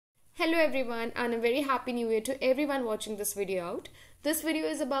Hello everyone and a very happy new year to everyone watching this video out. This video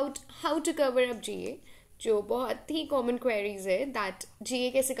is about how to cover up GA जो बहुत ही common queries है that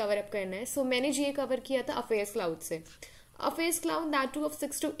GA कैसे cover up करना है. सो मैंने GA cover किया था affairs cloud से. Affairs cloud that two of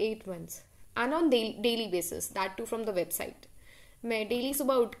 6 to 8 months and on daily basis that to from the website. मैं डेली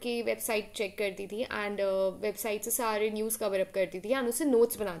सुबह उठ के वेबसाइट चेक करती थी एंड वेबसाइट से सारे न्यूज़ कवर अप करती थी एंड उससे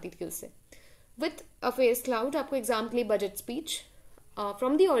नोट्स बनाती थी उससे. विथ अफेयर्स क्लाउड आपको एग्जाम के लिए budget speech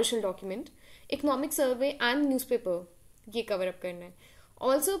from the original document, economic survey and newspaper ये cover up करना है.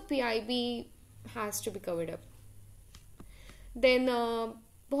 Also PIB has to be covered up. Then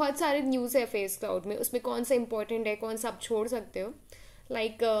बहुत सारे न्यूज़ है फेस क्लाउड में, उसमें कौन सा important है कौन सा आप छोड़ सकते हो.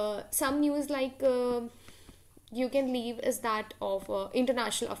 Like some news like you can leave is that of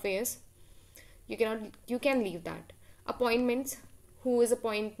international affairs. You can leave that. Appointments, who is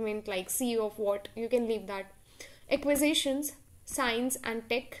appointment like CEO of what, you can leave that. Acquisitions, science and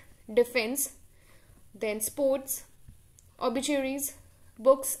tech, defense, then sports, obituaries,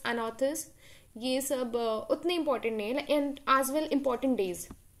 books and authors, ये सब उतने important नहीं है and as well important days.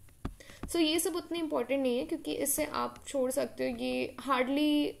 So ये सब उतने important नहीं है क्योंकि इससे आप छोड़ सकते हो. ये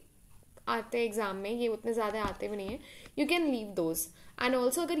hardly आते हैं एग्जाम में, ये उतने ज़्यादा आते भी नहीं है. You can leave those. And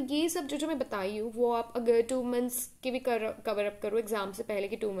also अगर ये सब जो मैं बताई हूँ वो आप अगर 2 months के भी cover up करो एग्जाम से पहले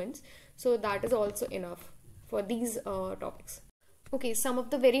के 2 months, so that is also enough for these topics. Okay, some of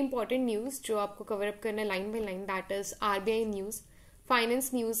the very important news जो आपको cover up करना है line by line, that is RBI news, finance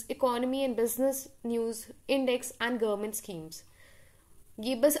news, economy and business news, index and government schemes.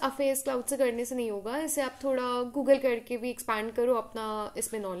 ये बस affairs cloud से करने से नहीं होगा, इसे आप थोड़ा गूगल करके भी एक्सपैंड करो अपना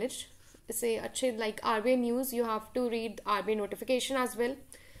इसमें नॉलेज. इसे अच्छे like RBI news you have to read RBI notification as well.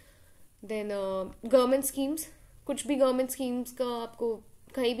 Then government schemes, कुछ भी government schemes का आपको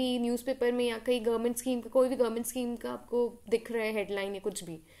कहीं भी न्यूज़पेपर में या कहीं गवर्नमेंट स्कीम का कोई भी गवर्नमेंट स्कीम का आपको दिख रहा है हेडलाइन या कुछ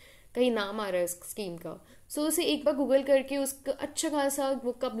भी कहीं नाम आ रहा है उस स्कीम का, सो उसे एक बार गूगल करके उसका अच्छा खासा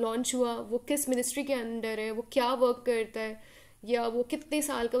वो कब लॉन्च हुआ, वो किस मिनिस्ट्री के अंडर है, वो क्या वर्क करता है, या वो कितने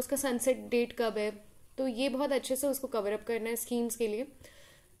साल का उसका सनसेट डेट कब है, तो ये बहुत अच्छे से उसको कवर अप करना है स्कीम्स के लिए.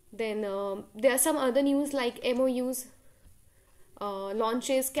 Then there are some other news like MOUs,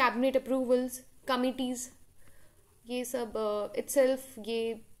 launches, cabinet approvals, committees, ये सब इटसेल्फ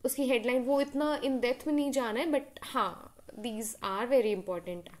ये उसकी हेडलाइन वो इतना इन डेप्थ में नहीं जाना है, बट हाँ these are very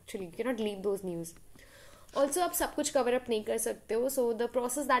important actually. You can not leave those news. Also आप सब कुछ कवर अप नहीं कर सकते हो, so the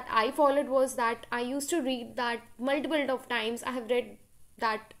process that I followed was that I use to read that multiple of times. I have read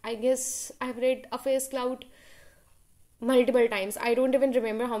that, I guess I have read affairs cloud multiple times. I don't even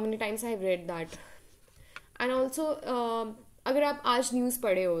remember how many times I have read that. And also अगर आप आज news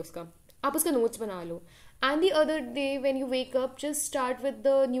पढ़े हो उसका, आप उसका notes बना लो. And the other day when you wake up just start with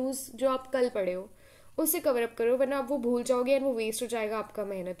the news जो आप कल पढ़े हो, उससे कवर अप करो, वरना आप वो भूल जाओगे एंड वो वेस्ट हो जाएगा आपका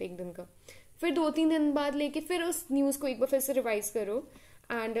मेहनत एक दिन का. फिर 2-3 दिन बाद लेके फिर उस न्यूज़ को एक बार फिर से रिवाइज करो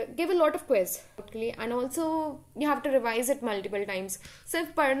and give a lot of quiz के लिए. And also you have to revise it multiple times.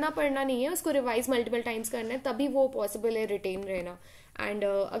 सिर्फ पढ़ना नहीं है, उसको रिवाइज मल्टीपल टाइम्स करना है, तभी वो पॉसिबल है रिटेन रहना. एंड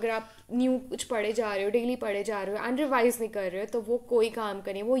अगर आप न्यू कुछ पढ़े जा रहे हो, डेली पढ़े जा रहे हो एंड रिवाइज नहीं कर रहे हो, तो वो कोई काम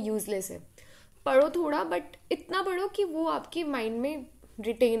का नहीं, वो यूजलेस है. पढ़ो थोड़ा, बट इतना पढ़ो कि वो आपके माइंड में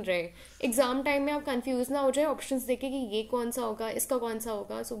रिटेन रहे. एग्जाम टाइम में आप कंफ्यूज ना हो जाए ऑप्शंस देखे कि ये कौन सा होगा, इसका कौन सा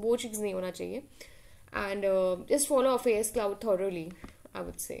होगा, सो वो चीज़ नहीं होना चाहिए. And just follow affairs cloud thoroughly, I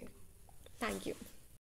would say. Thank you.